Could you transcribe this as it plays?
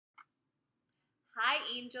Hi,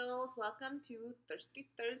 angels. Welcome to Thirsty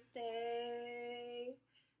Thursday.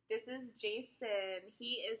 This is Jason.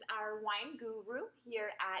 He is our wine guru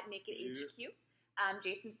here at Naked HQ.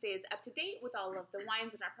 Jason stays up to date with all of the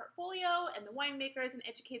wines in our portfolio and the winemakers and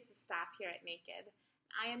educates the staff here at Naked.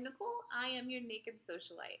 I am Nicole. I am your Naked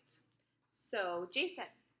socialite. So,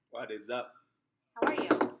 Jason. What is up? How are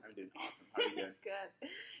you? I'm doing awesome. How are you doing? Good.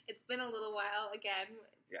 It's been a little while again.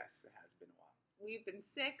 Yes, it has been a while. We've been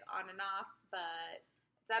sick on and off, but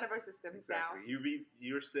it's out of our systems now.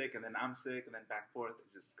 You're sick, and then I'm sick, and then back and forth.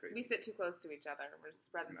 It's just crazy. We sit too close to each other. We're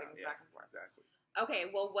spreading things back and forth. Exactly. Okay,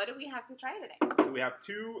 well, what do we have to try today? So we have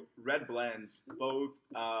two red blends, both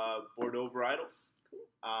Bordeaux varietals,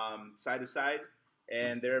 side to side,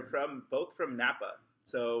 and they're both from Napa.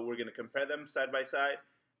 So we're gonna compare them side by side,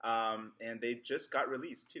 and they just got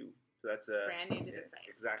released too. So that's brand new to the site.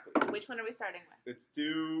 Exactly. Which one are we starting with? Let's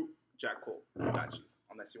do Jack Cole. Got you.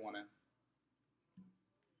 Unless you wanna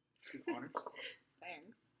do honors.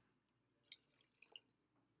 Thanks.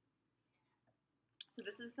 So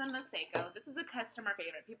this is the Mosaico. This is a customer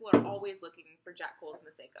favorite. People are always looking for Jack Cole's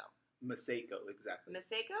Mosaico. Mosaico, exactly.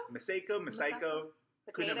 Mosaico? Mosaico.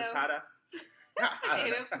 Potato. Matata.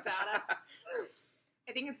 Potato, patata.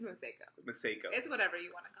 I think it's Mosaico. Mosaico. It's whatever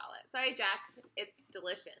you want to call it. Sorry, Jack. It's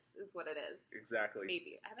delicious, is what it is. Exactly.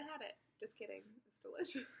 Maybe. I haven't had it. Just kidding. It's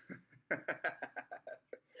delicious.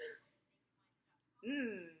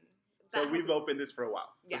 So we've opened this for a while.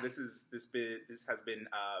 So yeah. this has been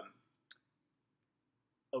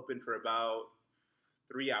open for about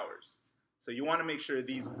 3 hours. So you want to make sure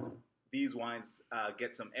these wines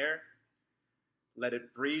get some air. Let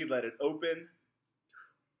it breathe. Let it open.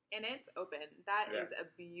 And it's open. That is a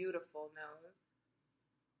beautiful nose.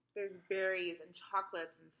 There's berries and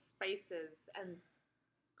chocolates and spices and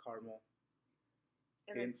caramel.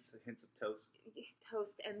 Hints of toast.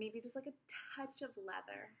 Toast and maybe just like a touch of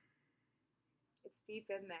leather. It's deep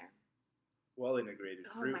in there. Well integrated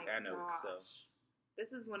fruit and oak. Gosh. So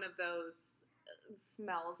this is one of those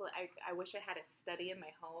smells. I wish I had a study in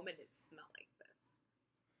my home and it smelled like this.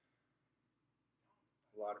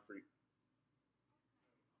 A lot of fruit.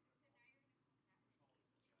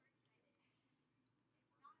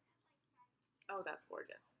 Oh, that's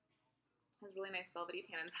gorgeous. It has really nice velvety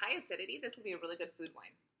tannins. High acidity. This would be a really good food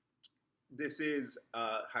wine. This is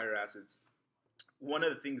higher acids. One of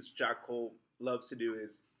the things Jack Cole loves to do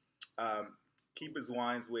is keep his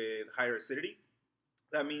wines with higher acidity.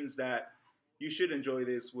 That means that you should enjoy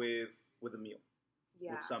this with a meal,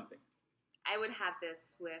 with something. I would have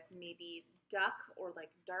this with maybe duck or like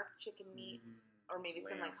dark chicken meat, or maybe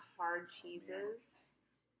some like hard cheeses,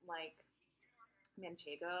 like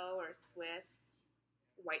Manchego or Swiss,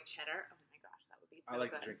 white cheddar. Oh my gosh, that would be so good. I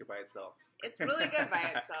like to drink it by itself. It's really good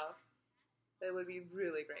by itself, but it would be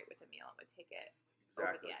really great with a meal. It would take it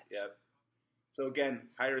over the edge. Yep. So again,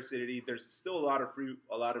 higher acidity. There's still a lot of fruit,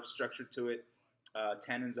 a lot of structure to it.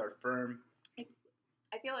 Tannins are firm.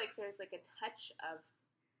 I feel like there's like a touch of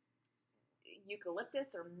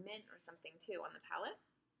eucalyptus or mint or something too on the palate.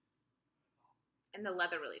 And the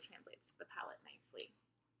leather really translates to the palate nicely.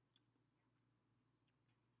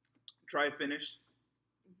 Dry finish.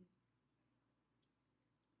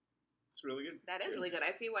 It's really good. That is really good.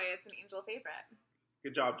 I see why it's an angel favorite.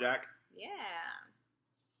 Good job, Jack. Yeah.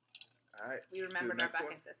 All right. We remembered our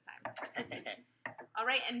bucket this time. All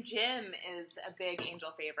right, and Jim is a big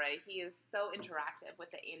angel favorite. He is so interactive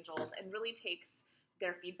with the angels and really takes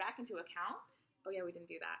their feedback into account. Oh yeah, we didn't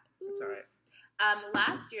do that. Oops. That's all right.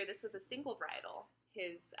 Last year, this was a single varietal,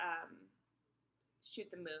 his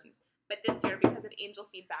Shoot the Moon. But this year, because of angel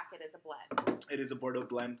feedback, it is a blend. It is a Bordeaux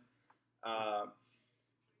blend.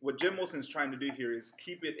 What Jim Olsen's trying to do here is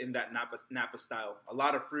keep it in that Napa style. A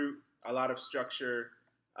lot of fruit, a lot of structure,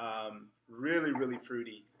 really, really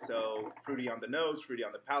fruity. So fruity on the nose, fruity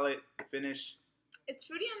on the palate, the finish. It's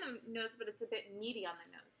fruity on the nose, but it's a bit meaty on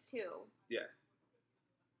the nose, too. Yeah.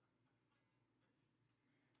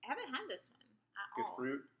 I haven't had this one at all. Good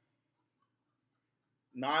fruit.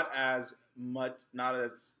 Not as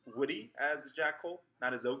woody as the Jack Cole,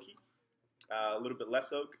 not as oaky. A little bit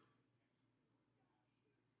less oak.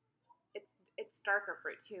 It's darker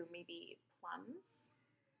fruit too, maybe plums.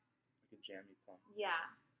 Like a jammy plum. Yeah.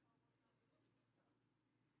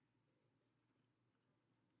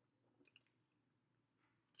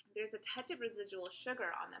 There's a touch of residual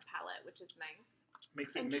sugar on the palate, which is nice.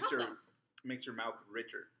 Makes your mouth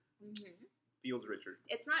richer. Mm-hmm. Feels richer.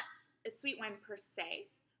 It's not a sweet wine per se,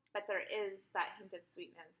 but there is that hint of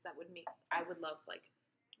sweetness that would make I would love like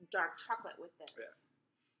dark chocolate with this.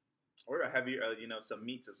 Yeah. Or a heavier, some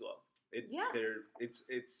meats as well.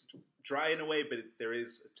 It's dry in a way, but there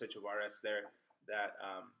is a touch of RS there. that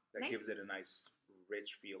Nice. gives it a nice,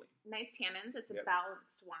 rich feeling. Nice tannins. It's a Yep.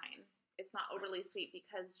 balanced wine. It's not overly sweet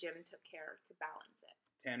because Jim took care to balance it.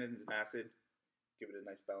 Tannins and acid give it a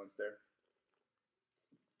nice balance there.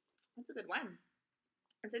 That's a good one.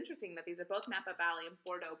 It's interesting that these are both Napa Valley and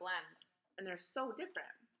Bordeaux blends, and they're so different.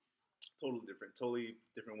 Totally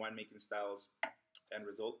different winemaking styles. End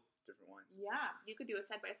result, different wines. Yeah, you could do a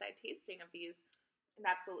side-by-side tasting of these and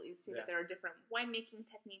absolutely see that there are different winemaking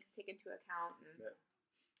techniques taken into account. And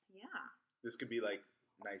yeah. This could be like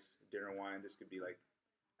nice dinner wine. This could be like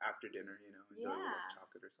after dinner, enjoy with like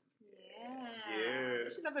chocolate or something. Yeah.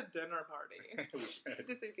 We should have a dinner party.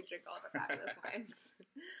 Just so we could drink all of our fabulous wines.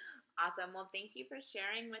 Awesome. Well, thank you for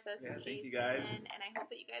sharing with us, Jason. Thank you guys. And I hope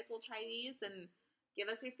that you guys will try these and give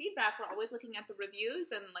us your feedback. We're always looking at the reviews,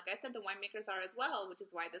 and like I said, the winemakers are as well, which is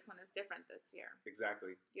why this one is different this year.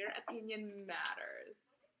 Exactly. Your opinion matters.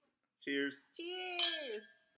 Cheers. Cheers.